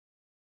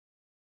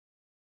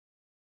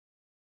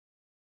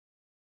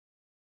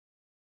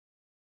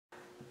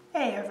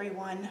Hey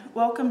everyone,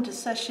 welcome to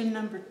session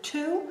number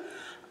 2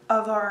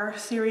 of our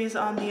series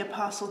on the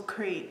Apostle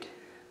Creed.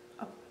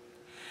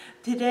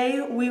 Today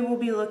we will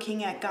be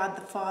looking at God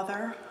the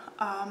Father.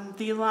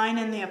 The line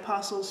in the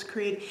Apostles'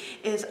 Creed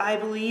is, "I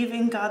believe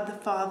in God the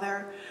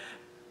Father,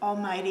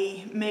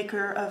 Almighty,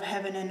 maker of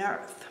heaven and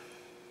earth."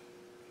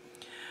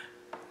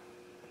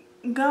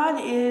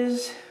 God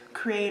is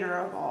creator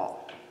of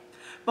all,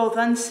 both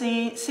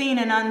seen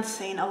and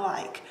unseen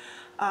alike.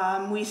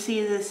 We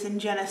see this in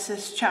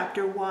Genesis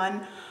chapter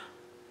 1,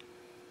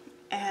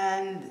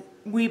 and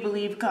we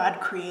believe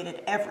God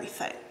created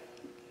everything.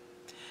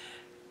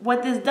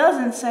 What this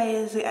doesn't say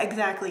is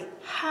exactly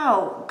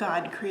how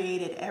God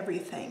created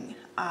everything.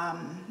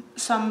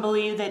 Some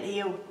believe that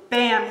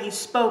he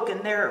spoke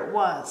and there it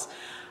was.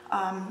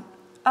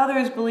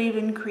 Others believe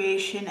in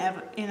creation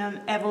in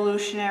an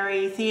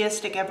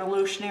theistic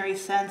evolutionary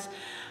sense.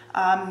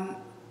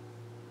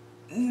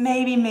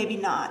 Maybe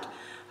not.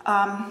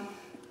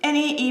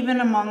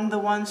 Even among the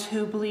ones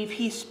who believe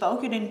he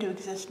spoke it into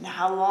existence,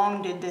 how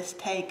long did this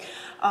take?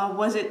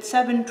 Was it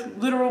 7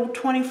 literal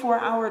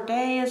 24-hour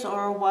days,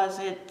 or was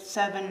it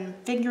 7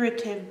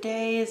 figurative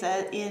days?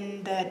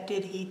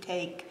 Did he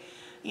take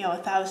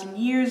 1,000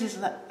 years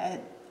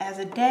as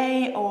a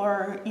day?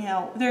 Or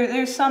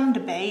there's some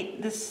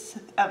debate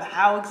of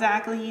how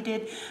exactly he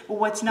did. But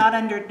what's not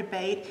under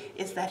debate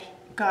is that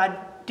God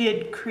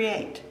did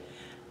create.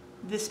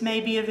 This may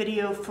be a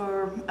video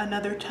for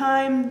another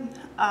time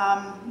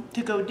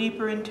to go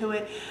deeper into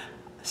it,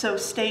 so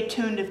stay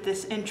tuned if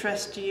this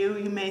interests you.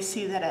 You may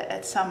see that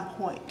at some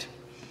point.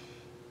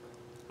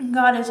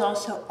 God is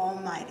also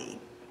almighty,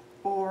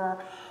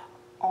 or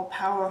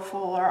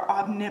all-powerful, or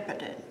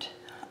omnipotent,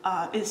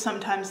 is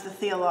sometimes the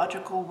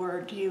theological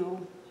word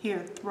you hear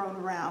thrown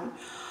around.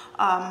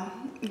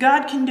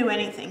 God can do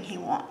anything he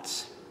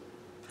wants.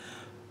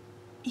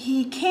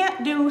 He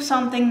can't do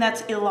something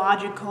that's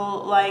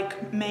illogical,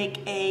 like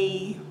make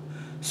a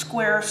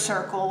square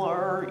circle,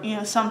 or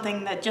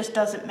something that just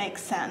doesn't make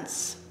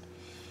sense.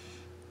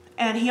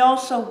 And he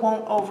also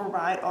won't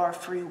override our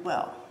free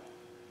will.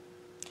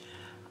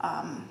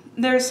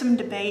 There's some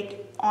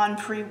debate on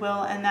free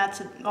will, and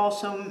that's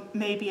also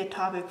maybe a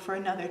topic for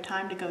another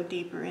time to go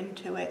deeper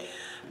into it.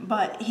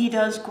 But he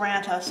does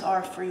grant us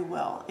our free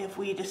will. If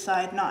we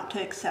decide not to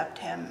accept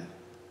him,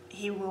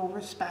 he will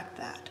respect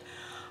that.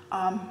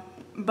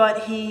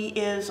 But he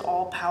is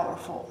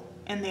all-powerful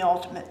in the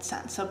ultimate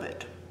sense of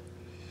it.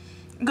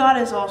 God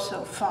is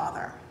also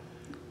Father,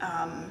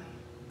 and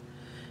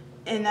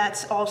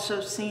that's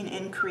also seen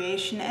in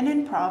creation and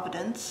in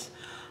providence.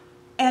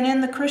 And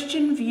in the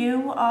Christian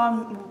view,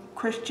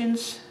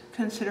 Christians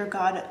consider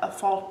God a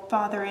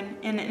Father in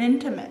an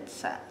intimate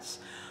sense.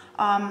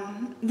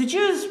 The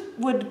Jews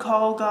would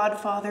call God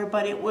Father,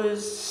 but it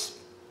was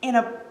in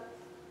a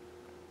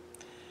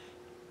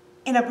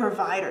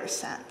provider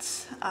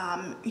sense.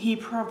 He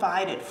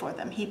provided for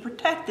them. He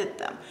protected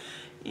them.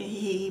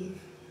 He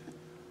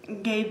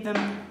gave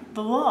them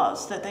the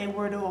laws that they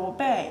were to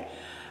obey.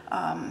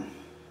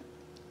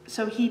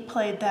 So he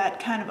played that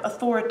kind of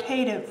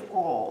authoritative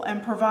role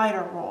and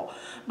provider role,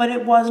 but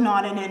it was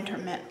not an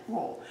intimate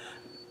role.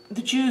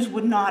 The Jews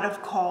would not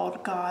have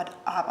called God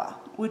Abba,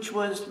 which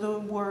was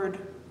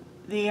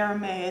the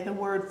Aramaic, the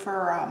word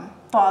for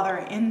father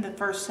in the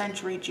first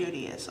century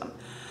Judaism.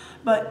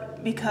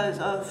 But because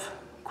of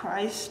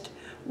Christ,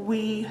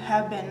 we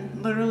have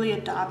been literally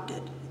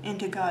adopted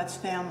into God's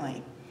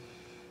family.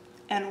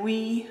 And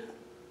we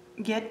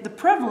get the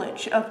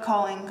privilege of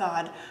calling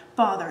God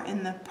Father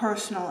in the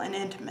personal and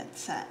intimate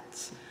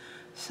sense.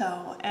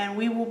 And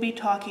we will be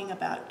talking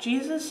about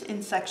Jesus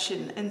in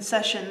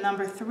session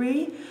number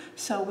 3.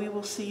 So we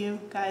will see you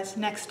guys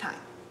next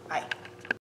time. Bye.